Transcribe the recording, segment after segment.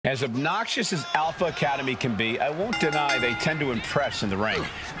As obnoxious as Alpha Academy can be, I won't deny they tend to impress in the ring.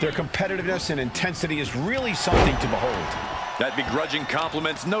 Their competitiveness and intensity is really something to behold. That begrudging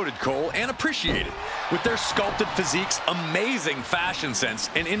compliment's noted, Cole, and appreciated. With their sculpted physiques, amazing fashion sense,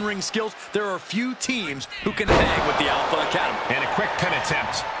 and in-ring skills, there are few teams who can hang with the Alpha Academy. And a quick pin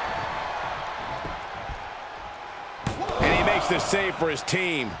attempt. And he makes the save for his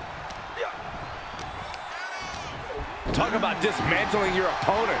team. Talk about dismantling your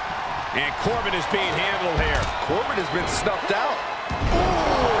opponent. And Corbin is being handled here. Corbin has been snuffed out.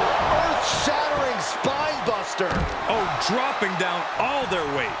 Ooh, earth-shattering spine buster. Oh, dropping down all their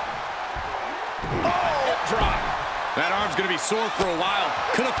weight. Oh, drop. That arm's going to be sore for a while.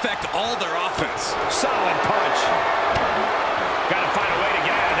 Could affect all their offense. Solid punch. Got to find a way to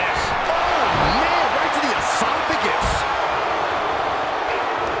get out of this. Oh, man, right to the esophagus.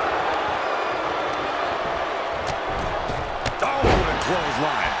 Oh, what a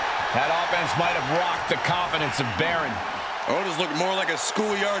clothesline. That offense might have rocked the confidence of Baron. Otis looked more like a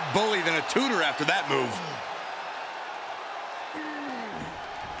schoolyard bully than a tutor after that move.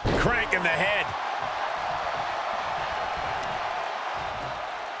 Crank in the head.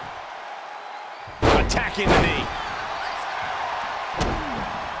 Attacking the knee.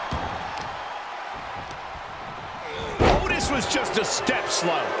 Otis was just a step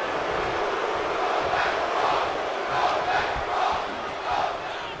slow.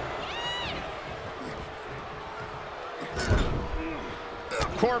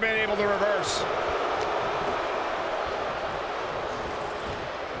 Corbin able to reverse.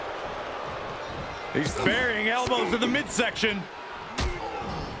 He's burying elbows to the midsection.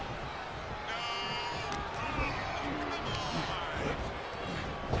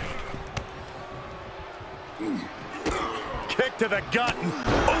 Kick to the gut.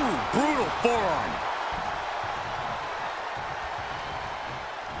 Ooh, brutal forearm.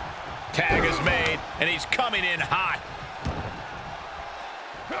 Tag is made, and he's coming in hot.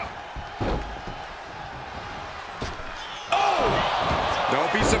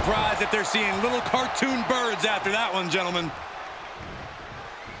 Don't be surprised if they're seeing little cartoon birds after that one, gentlemen.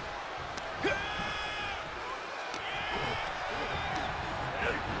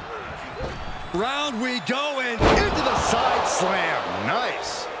 Round we go, and Into the side slam.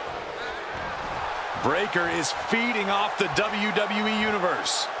 Nice. Breaker is feeding off the WWE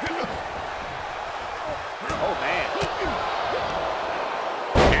Universe. Oh, man.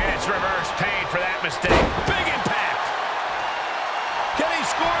 And it's reverse pain for that mistake. Big impact. Can he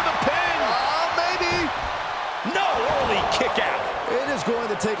score the pin? Maybe. No, early kick out. It is going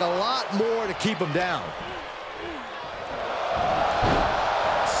to take a lot more to keep him down.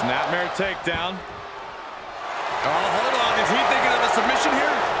 Snapmare takedown. Oh, hold on. Is he thinking of a submission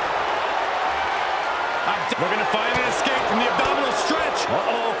here? Looking to find an escape from the abdominal stretch.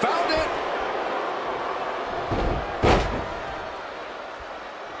 Uh-oh, found it.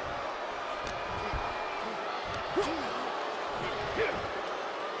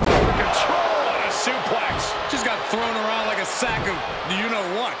 Control and a suplex. Just got thrown around like a sack of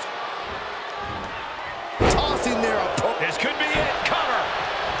you-know-what. Tossing their opponent. This could be it. Cover.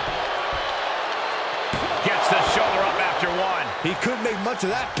 Gets the shoulder up after one. He couldn't make much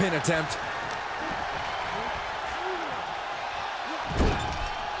of that pin attempt.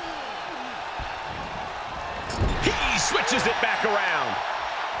 He switches it back around.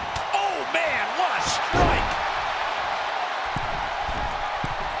 Oh, man, what a strike.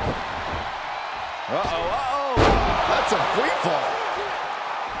 Uh-oh. That's a free fall.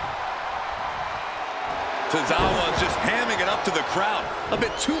 Tozawa just hamming it up to the crowd. A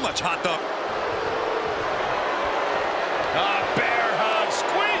bit too much hot dog. Bear hug,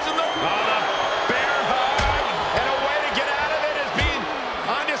 squeezing the bear hug, and a way to get out of it is being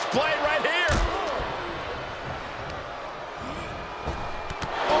on display right here.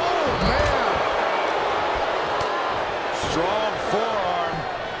 Oh, man. Strong forearm.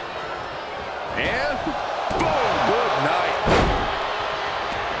 And Boom. Good night.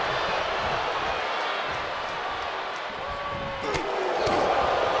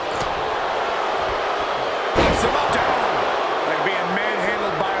 puts him up down. Like being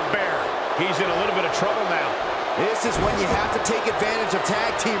manhandled by a bear. He's in a little bit of trouble now. This is when you have to take advantage of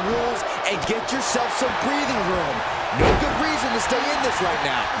tag team rules and get yourself some breathing room. No good reason to stay in this right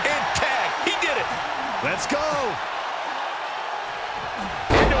now. And tag. He did it. Let's go.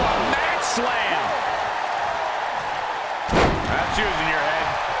 Into a mat slam. That's using your head.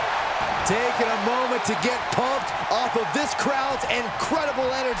 Taking a moment to get pumped off of this crowd's incredible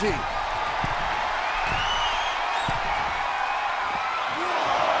energy.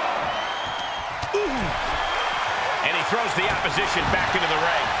 And he throws the opposition back into the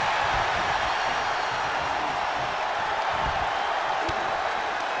ring.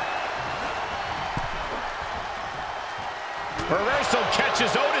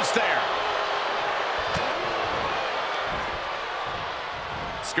 catches Otis there.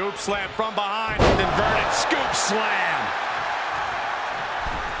 Scoop slam from behind. Inverted scoop slam.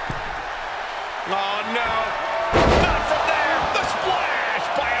 Oh, no. Not from there. The splash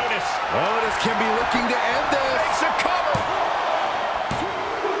by Otis. Otis can be looking to end this. Makes a cover.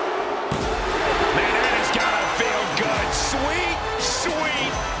 Man, that has got to feel good. Sweet,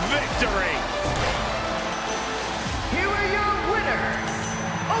 sweet victory. Here are your winners,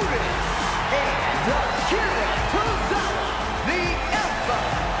 Otis and Akira Tozawa, the Alpha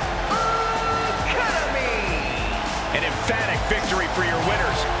Academy. An emphatic victory for your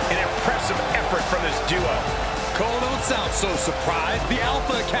winners. An impressive effort from this duo. Cole, don't sound so surprised. The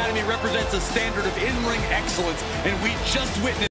Alpha Academy represents a standard of in-ring excellence, and we just witnessed